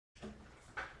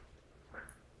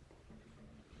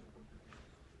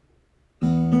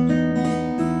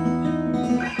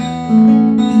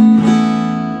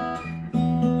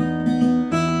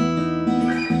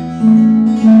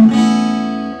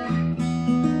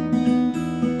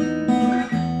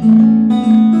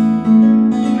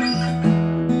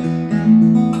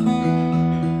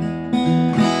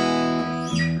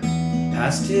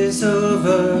is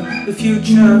over, the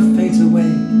future fades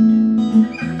away.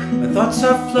 My thoughts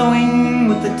are flowing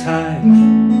with the tide.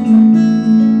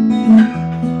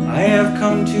 I have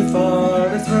come too far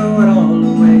to throw it all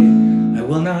away. I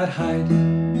will not hide.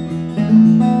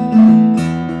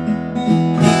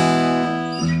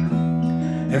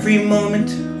 Every moment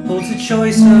holds a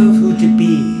choice of who to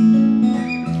be.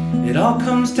 It all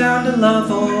comes down to love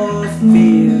or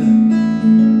fear.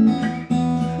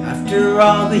 After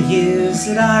all the years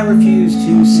that I refuse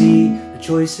to see, the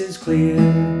choice is clear.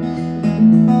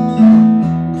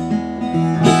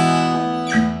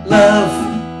 Love,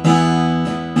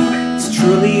 it's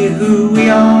truly who we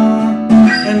are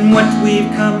and what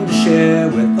we've come to share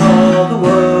with all the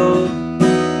world.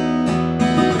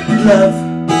 Love,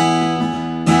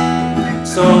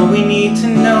 it's all we need to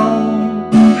know,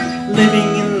 living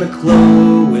in the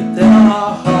glow within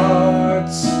our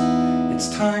hearts. It's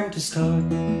time to start.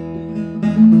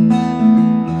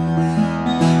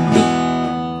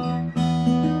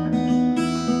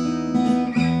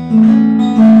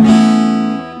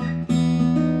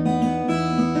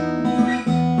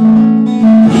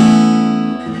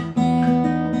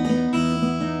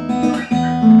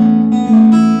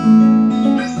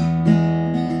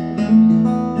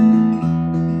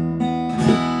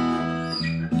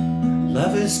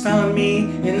 Love has found me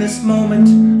in this moment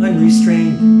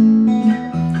unrestrained,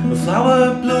 a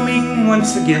flower blooming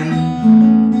once again.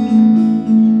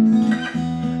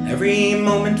 Every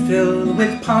moment filled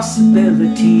with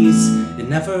possibilities, it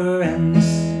never ends.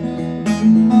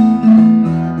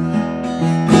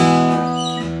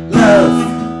 Love,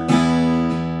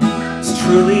 it's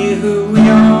truly who we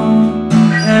are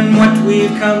and what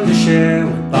we've come to share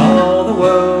with all the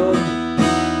world.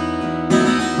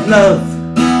 Love,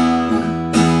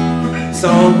 it's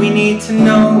all we need to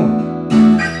know,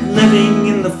 living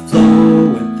in the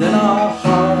flow within our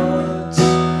hearts.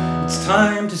 It's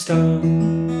time to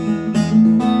start.